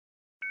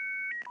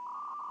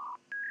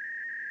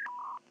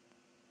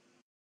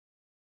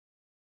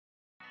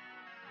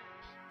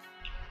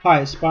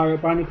Hi, it's Spyro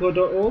at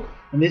BindingCore.org,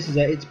 and this is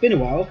It's Been a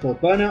While for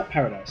Burnout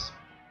Paradise.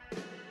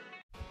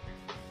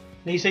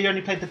 Now you say you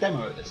only played the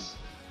demo of this?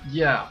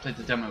 Yeah, I played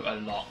the demo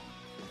a lot.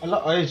 A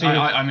lot? Oh, so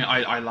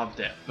I loved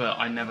it, but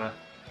I never...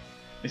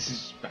 This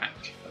is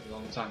back a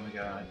long time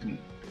ago. I didn't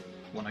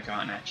want to go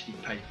out and actually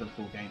pay for the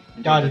full game.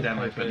 Enjoy the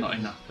demo, but not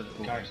enough for the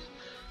full game.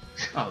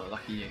 Oh,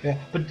 lucky you. Yeah,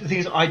 but the thing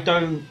is, I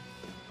don't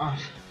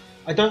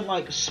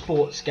like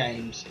sports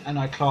games, and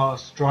I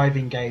class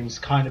driving games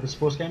kind of as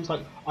sports games.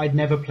 Like, I'd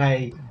never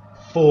play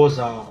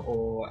Forza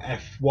or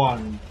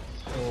F1.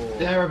 Or...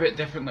 They're a bit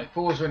different though.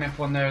 Forza and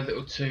F1, they're a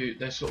little too.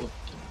 They're sort of.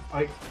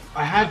 I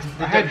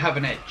don't have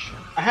an edge.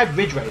 I had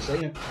Ridge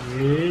Racer.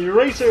 Ridge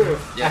Racer.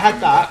 Yeah, I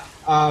had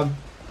that.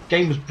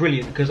 Game was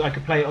brilliant because I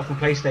could play it off my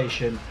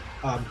PlayStation,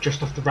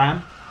 just off the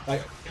RAM.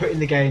 Like, put in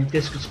the game,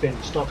 disc would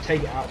spin, stop,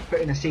 take it out,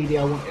 put in a CD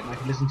I wanted, and I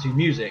could listen to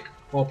music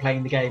while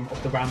playing the game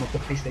off the RAM of the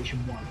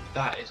PlayStation 1.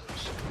 That is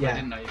awesome. Yeah. I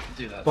didn't know you could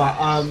do that. But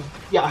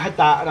yeah, I had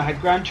that, and I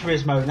had Gran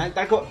Turismo, and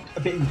that got a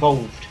bit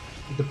involved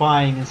with the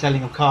buying and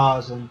selling of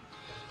cars, and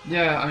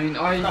yeah, I mean,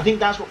 I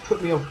think that's what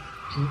put me off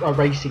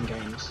racing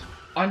games.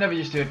 I never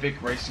used to be a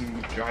big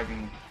racing,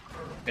 driving,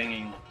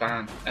 binging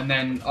fan, and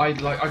then I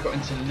got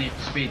into the Need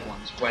for Speed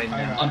ones when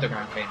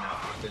Underground came out,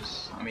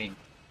 because I mean,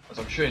 as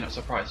I'm sure you're not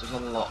surprised, there's a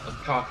lot of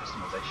car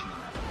customization in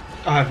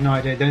that. I have no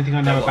idea. The only thing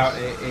I know about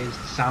it is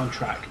the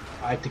soundtrack.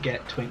 I had to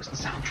get Twinks the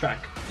soundtrack.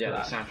 Yeah, the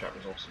soundtrack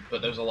was awesome,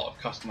 but there was a lot of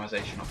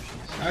customization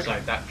options, so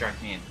that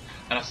dragged me in.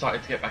 And I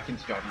started to get back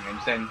into driving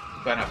games. Then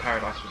Burnout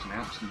Paradise was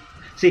announced, and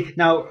see,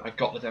 now I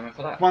got the demo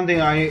for that. One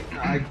thing I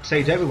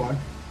say to everyone: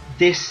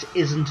 this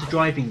isn't a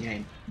driving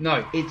game.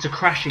 No, it's a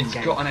crashing game.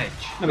 It's got an edge.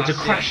 No, it's a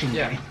crashing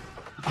game.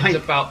 It's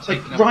about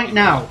taking like, right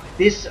now.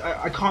 This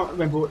I can't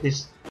remember what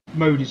this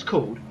mode is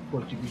called.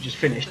 What we just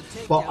finished,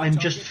 but I'm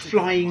just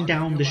flying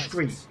down the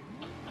street.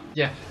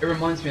 Yeah, it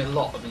reminds me a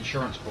lot of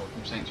Insurance Board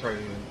from Saints Row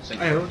and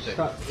Saints Row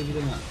 2.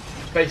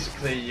 It's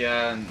basically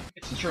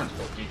it's Insurance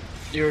Board.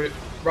 You're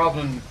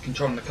rather than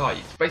controlling the car,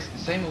 it's basically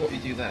the same as what you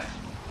do there,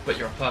 but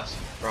you're a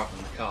person rather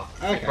than a car.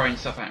 You're throwing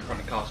stuff out in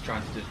front of cars,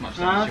 trying to do as much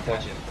damage to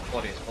your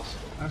body as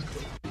possible. That's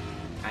cool.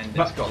 And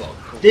it's got a lot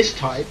of cool. This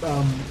type,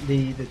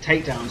 the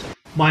takedowns,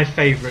 my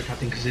favourite, I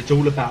think, because it's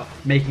all about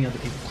making other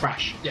people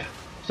crash. Yeah.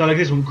 So like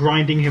this one,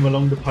 grinding him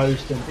along the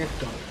post and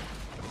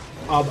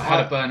I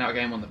had a Burnout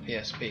game on the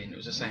PSP and it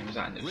was the same as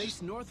that, and it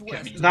was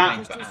kept me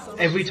playing for hours.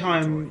 Every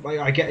time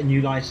I get a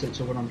new license,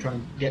 or when I'm trying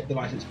to get the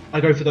license,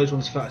 I go for those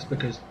ones first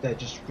because they're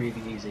just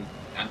really easy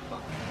and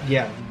fun.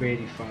 Yeah,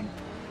 really fun.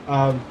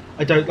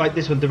 I don't like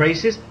this one, the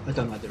races. I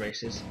don't like the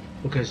races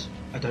because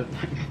I don't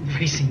like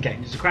racing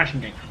games. It's a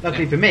crashing game.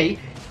 Luckily for me,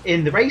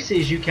 in the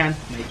races you can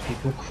make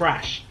people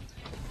crash,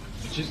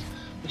 which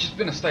has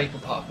been a staple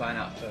part of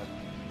Burnout for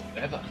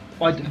ever.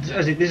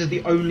 This is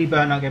the only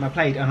Burnout game I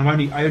played, and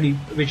I only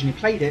originally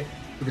played it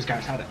because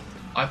Gareth had it.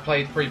 I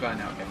played 3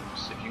 Burnout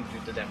games. If you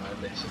include the demo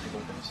list, if you've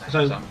all been the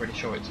same, so I'm pretty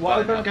sure it's. What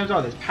other Burnout games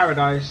are there?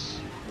 Paradise.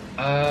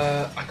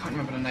 I can't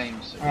remember the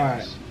names.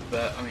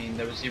 But I mean,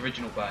 there was the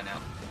original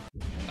Burnout.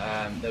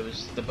 There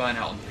was the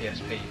Burnout on the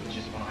PSP, which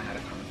is the one I had. I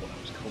can't remember what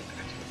that was called.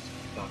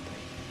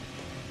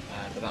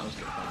 But that was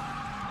good fun.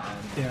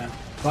 Yeah,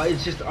 but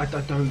it's just I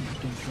don't do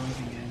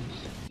driving games.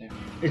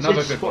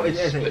 Another good one is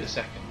Split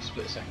Second.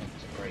 Split Second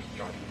is a great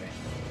driving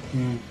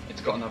game.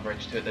 It's got another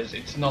edge to it.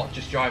 It's not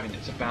just driving,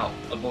 it's about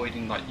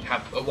avoiding, like, you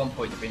have, at one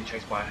point you're being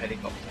chased by a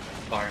helicopter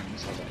firing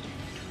missiles at you.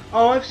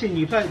 Oh, I've seen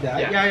you play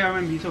that. Yeah, I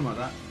remember you talking about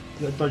that.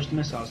 You dodged the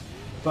missiles.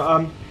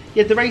 But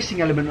yeah, the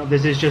racing element of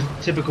this is just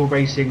typical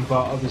racing,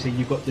 but obviously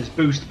you've got this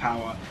boost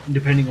power, and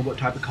depending on what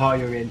type of car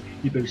you're in,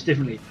 you boost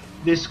differently.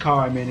 This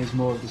car I'm in is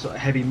more of the sort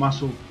of heavy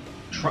muscle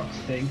truck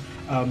thing,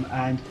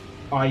 and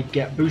I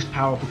get boost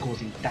power for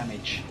causing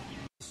damage.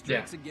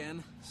 Yeah.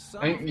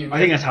 I think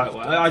that's how it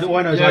works. All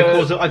I know is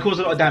I cause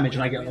a lot of damage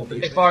and I get more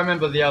boost. If I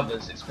remember the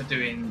others, it's for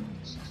doing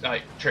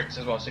like tricks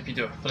as well. So if you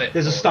do a flip,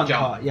 there's a stunt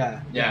jump, car.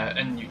 Yeah,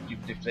 and you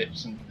do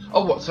flips and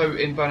so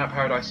in Burnout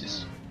Paradise,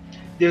 it's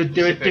there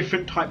are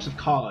different types of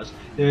cars.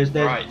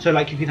 So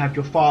like you can have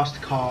your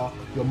fast car,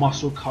 your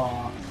muscle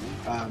car,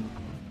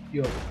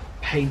 your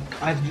paint.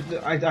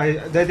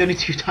 They're the only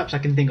 2 types I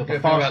can think of. The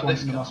fast one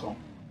and the muscle one.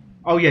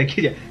 Oh yeah.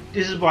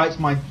 This is why it's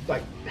my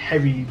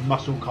heavy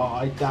muscle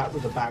car. That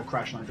was a bad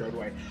crash and I drove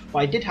away. But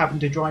I did happen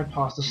to drive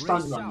past the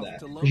stunt run there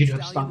because you do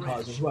have stunt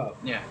cars as well.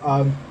 Yeah.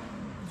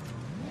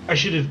 I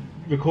should have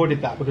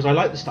recorded that because I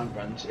like the stunt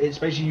runs. It's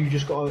basically you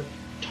just got to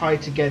tie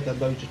together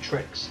loads of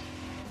tricks,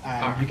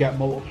 and you get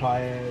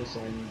multipliers,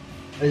 and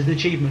there's an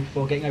achievement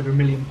for getting over 1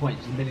 million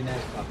points in the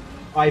Millionaires Club.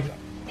 I've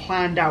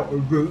planned out a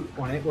route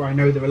on it where I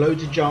know there are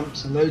loads of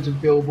jumps and loads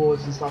of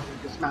billboards and stuff that you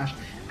can smash,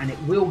 and it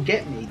will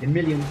get me the 1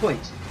 million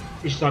points.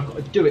 It's just I've got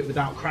to do it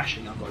without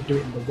crashing. I've got to do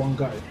it in the one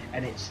go,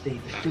 and it's the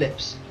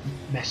flips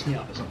mess me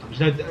up sometimes.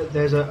 You know,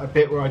 there's a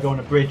bit where I go on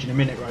a bridge in a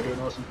minute where I do an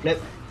awesome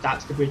flip.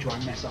 That's the bridge where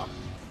I mess up.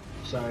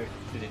 So.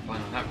 Did it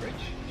find on that bridge?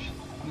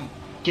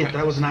 Yeah,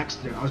 that was an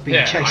accident. I was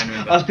being chased.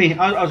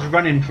 I was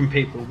running from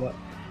people, but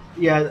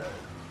yeah.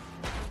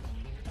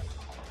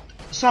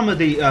 Some of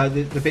the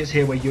bits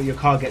here where your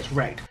car gets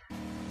wrecked,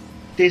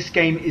 This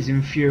game is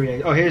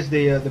infuriating. Oh, here's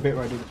the bit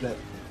where I do the flip.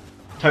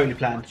 Totally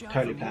planned.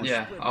 Totally planned.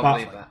 Yeah, I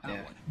believe that.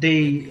 Yeah.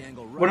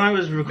 When I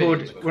was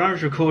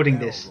recording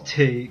this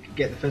to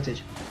get the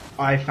footage,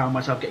 I found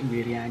myself getting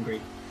really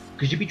angry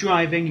because you'd be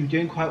driving, you're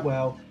doing quite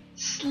well,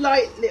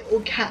 slight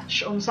little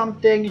catch on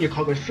something, and your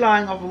car goes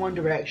flying off in one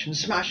direction,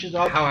 smashes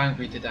up. How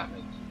angry did that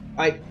make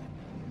you?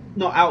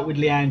 Not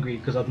outwardly angry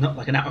because I'm not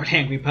like an outwardly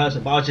angry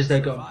person, but I was just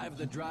there going.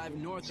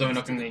 So we're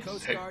not going to need to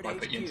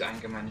put you into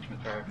anger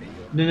management therapy?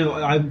 No,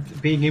 I'm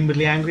being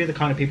inwardly angry. The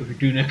kind of people who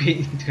do know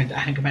need to go into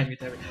anger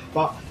management therapy.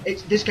 But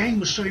this game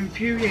was so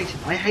infuriating.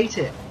 I hate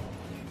it.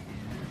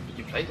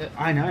 You played it.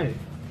 I know.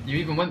 You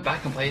even went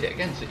back and played it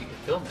again so you could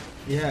film it.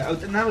 Yeah,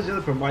 and that was the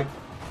other problem. Like,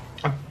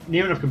 I've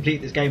near enough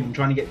completed this game. I'm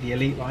trying to get the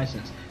elite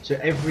license. So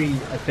every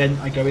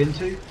event I go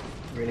into,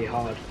 really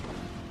hard.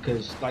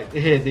 Because like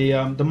here,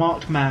 the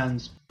marked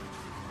man's.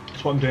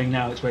 That's what I'm doing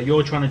now. It's where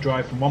you're trying to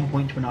drive from one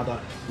point to another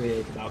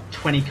with about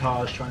 20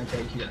 cars trying to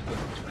take you down. Not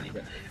 20,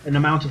 but an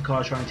amount of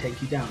cars trying to take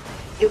you down.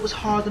 It was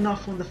hard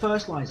enough on the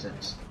first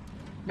license.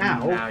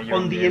 Now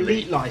on the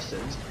elite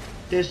license,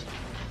 there's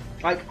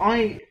like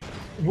I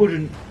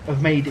wouldn't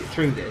have made it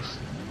through this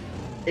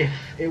if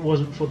it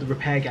wasn't for the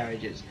repair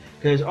garages.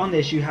 Because on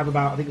this you have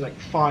about I think like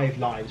 5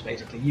 lives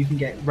basically. You can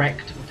get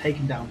wrecked or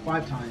taken down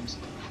 5 times,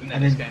 and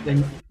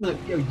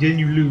then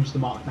you lose the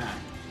marked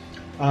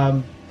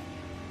man.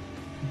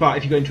 But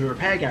if you go into a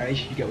repair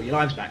garage, you get all your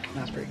lives back. And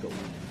that's pretty cool.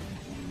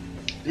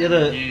 The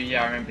other,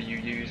 I remember you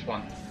used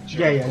one. Use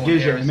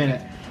it in a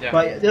minute. Yeah.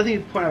 But the other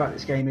thing to point out about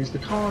this game is the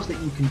cars that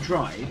you can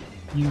drive,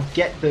 you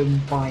get them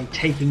by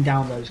taking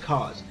down those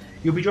cars.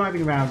 You'll be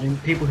driving around,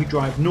 and people who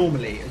drive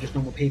normally are just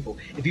normal people.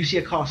 If you see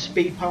a car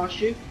speed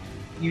past you,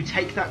 you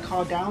take that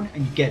car down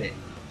and you get it.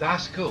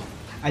 That's cool.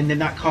 And then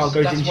that car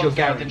goes into your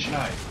garage. I didn't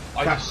know.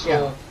 I just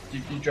saw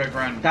you drove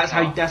around. That's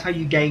how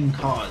you gain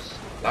cars.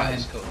 That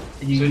is cool.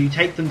 You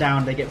take them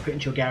down, they get put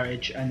into your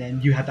garage, and then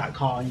you have that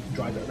car and you can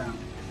drive it around.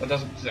 But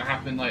does it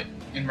happen like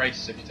in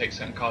races? If you take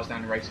certain cars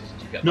down in races,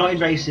 do you get? Not in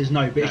races,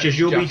 no. But it's just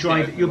you'll be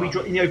driving. You'll be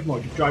in the open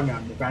world. You're driving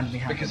around. It randomly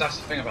happens. Because that's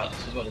the thing about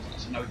this as well. Is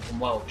it's an open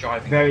world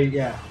driving.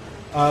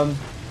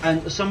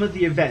 And some of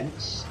the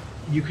events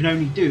you can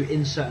only do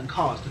in certain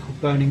cars. They're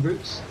called burning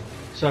routes.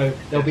 So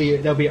there'll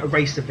be a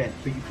race event,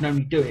 but you can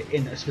only do it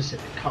in a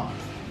specific car.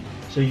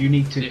 So you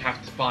need to. So you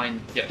have to find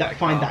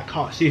that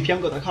car. So if you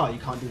haven't got that car, you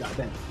can't do that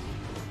event.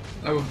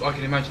 Oh, I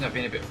can imagine that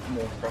being a bit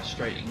more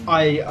frustrating.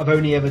 I've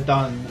only ever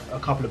done a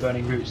couple of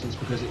burning routes, and it's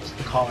because it's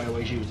the car I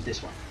always use,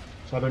 this one.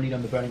 So I've only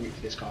done the burning route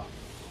for this car.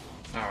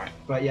 Alright.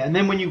 But yeah, and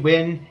then when you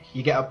win,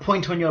 you get a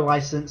point on your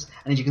license,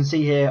 and as you can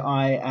see here,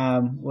 I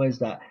am, what is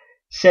that?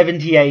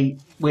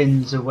 78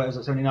 wins, or what was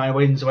it, 79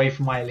 wins away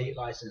from my elite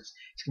license.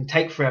 It's going to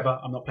take forever.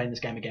 I'm not playing this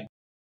game again.